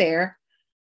beginning, to there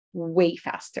way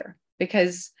faster,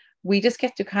 because we just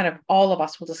get to all of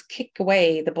us will just kick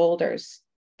away the boulders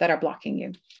that are blocking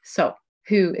you. So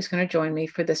who is going to join me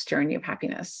for this journey of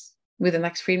happiness with the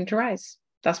next Freedom to Rise?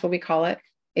 That's what we call it.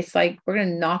 It's like we're going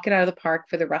to knock it out of the park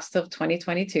for the rest of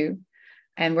 2022.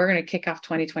 And we're going to kick off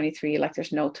 2023 like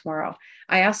there's no tomorrow.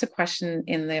 I asked a question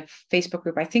in the Facebook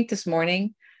group, I think this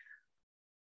morning.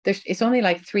 It's only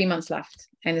like 3 months left,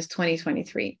 and it's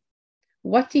 2023.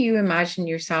 What do you imagine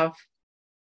yourself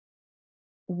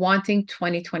wanting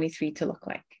 2023 to look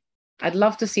like? I'd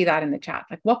love to see that in the chat.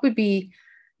 Like, what would be,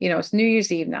 it's New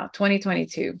Year's Eve now,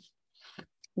 2022.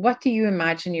 What do you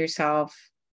imagine yourself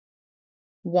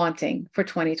wanting for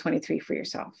 2023 for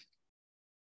yourself?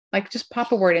 Like, just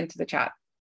pop a word into the chat.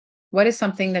 What is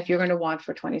something that you're going to want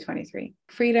for 2023?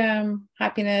 Freedom,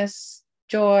 happiness,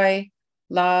 joy,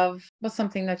 love. What's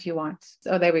something that you want?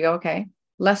 Oh, there we go. Okay.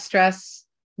 Less stress,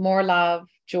 more love,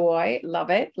 joy. Love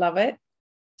it. Love it.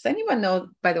 Does anyone know,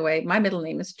 by the way, my middle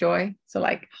name is Joy. So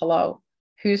like, hello,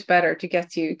 who's better to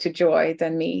get you to joy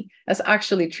than me? That's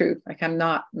actually true. Like, I'm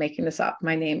not making this up.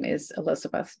 My name is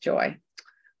Elizabeth Joy.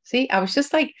 See, I was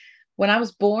just like, when I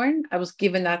was born, I was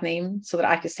given that name so that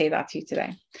I could say that to you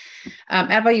today.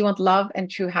 Eva, you want love and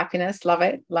true happiness. Love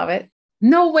it. Love it.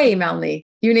 No way, Melanie.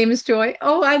 Your name is Joy.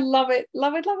 Oh, I love it.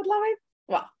 Love it. Love it. Love it.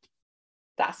 Well,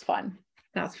 that's fun.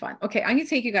 That's fun. Okay, I'm going to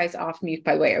take you guys off mute,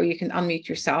 by the way, or you can unmute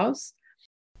yourselves.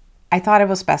 I thought it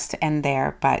was best to end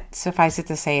there, but suffice it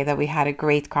to say that we had a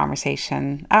great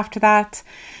conversation after that.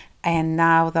 And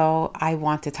now, though, I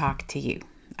want to talk to you.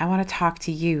 I want to talk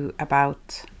to you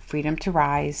about Freedom to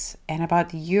Rise and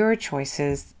about your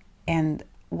choices and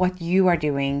what you are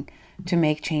doing to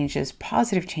make changes,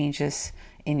 positive changes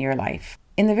in your life.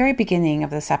 In the very beginning of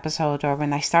this episode, or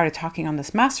when I started talking on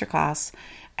this masterclass,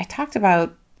 I talked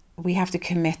about we have to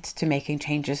commit to making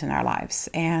changes in our lives.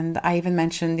 And I even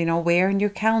mentioned, where in your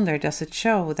calendar does it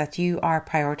show that you are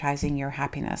prioritizing your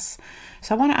happiness?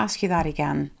 So I want to ask you that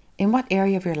again. In what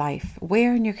area of your life,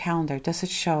 where in your calendar does it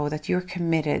show that you're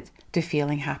committed to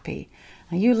feeling happy?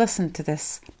 And you listened to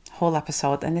this whole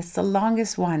episode, and it's the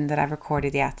longest one that I've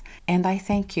recorded yet. And I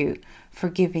thank you for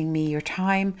giving me your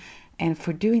time and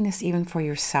for doing this even for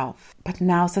yourself. But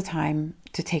now's the time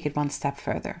to take it one step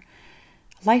further.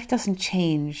 Life doesn't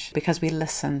change because we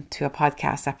listen to a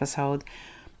podcast episode.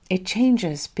 It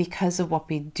changes because of what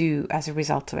we do as a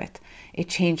result of it. It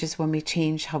changes when we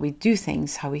change how we do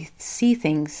things, how we see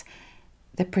things,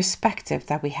 the perspective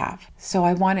that we have. So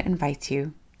I want to invite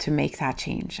you to make that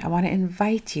change. I want to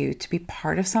invite you to be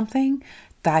part of something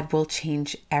that will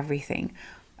change everything.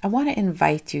 I want to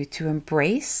invite you to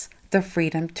embrace the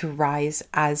freedom to rise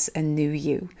as a new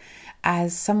you,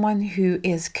 as someone who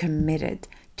is committed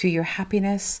to your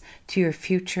happiness, to your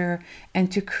future,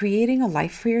 and to creating a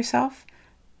life for yourself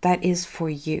that is for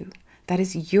you, that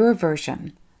is your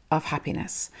version of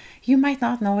happiness. You might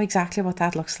not know exactly what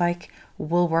that looks like.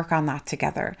 We'll work on that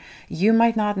together. You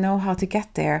might not know how to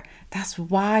get there. That's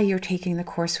why you're taking the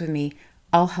course with me.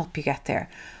 I'll help you get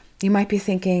there. You might be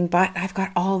thinking, but I've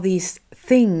got all these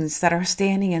things that are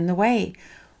standing in the way.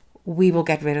 We will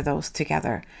get rid of those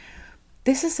together.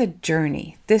 This is a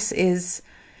journey. This is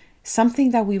something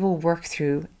that we will work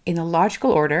through in a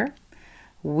logical order,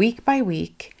 week by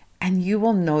week, and you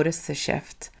will notice the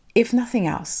shift. If nothing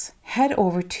else, head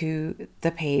over to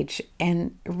the page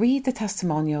and read the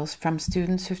testimonials from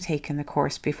students who've taken the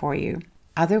course before you.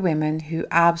 Other women who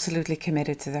absolutely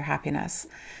committed to their happiness.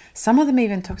 Some of them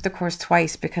even took the course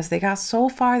twice because they got so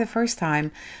far the first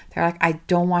time. They're like, I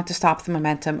don't want to stop the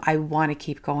momentum. I want to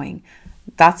keep going.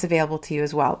 That's available to you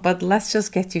as well. But let's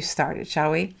just get you started,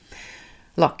 shall we?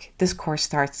 Look, this course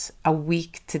starts a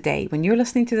week today. When you're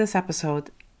listening to this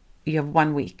episode, you have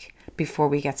 1 week before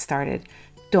we get started.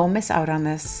 Don't miss out on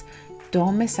this.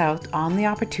 Don't miss out on the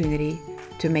opportunity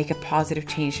to make a positive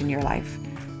change in your life.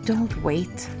 Don't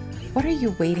wait. What are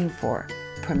you waiting for?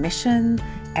 Permission?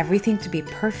 Everything to be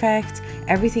perfect?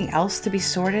 Everything else to be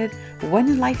sorted? When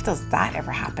in life does that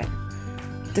ever happen?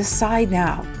 Decide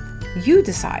now. You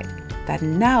decide that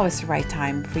now is the right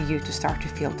time for you to start to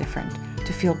feel different,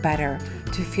 to feel better,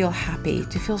 to feel happy,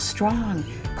 to feel strong,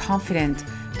 confident,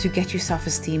 to get your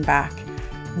self-esteem back.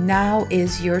 Now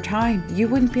is your time. You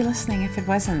wouldn't be listening if it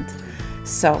wasn't.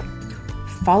 So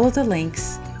follow the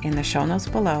links in the show notes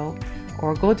below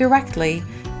or go directly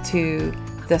to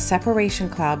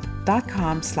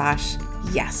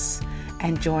theseparationclub.com/yes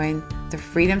and join the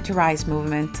Freedom to Rise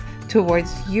movement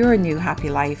towards your new happy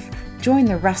life. Join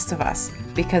the rest of us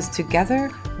because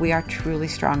together we are truly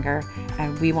stronger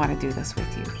and we want to do this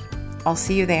with you. I'll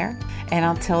see you there. And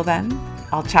until then,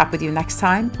 I'll chat with you next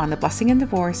time on The Blessing in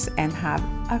Divorce and have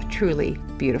a truly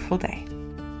beautiful day.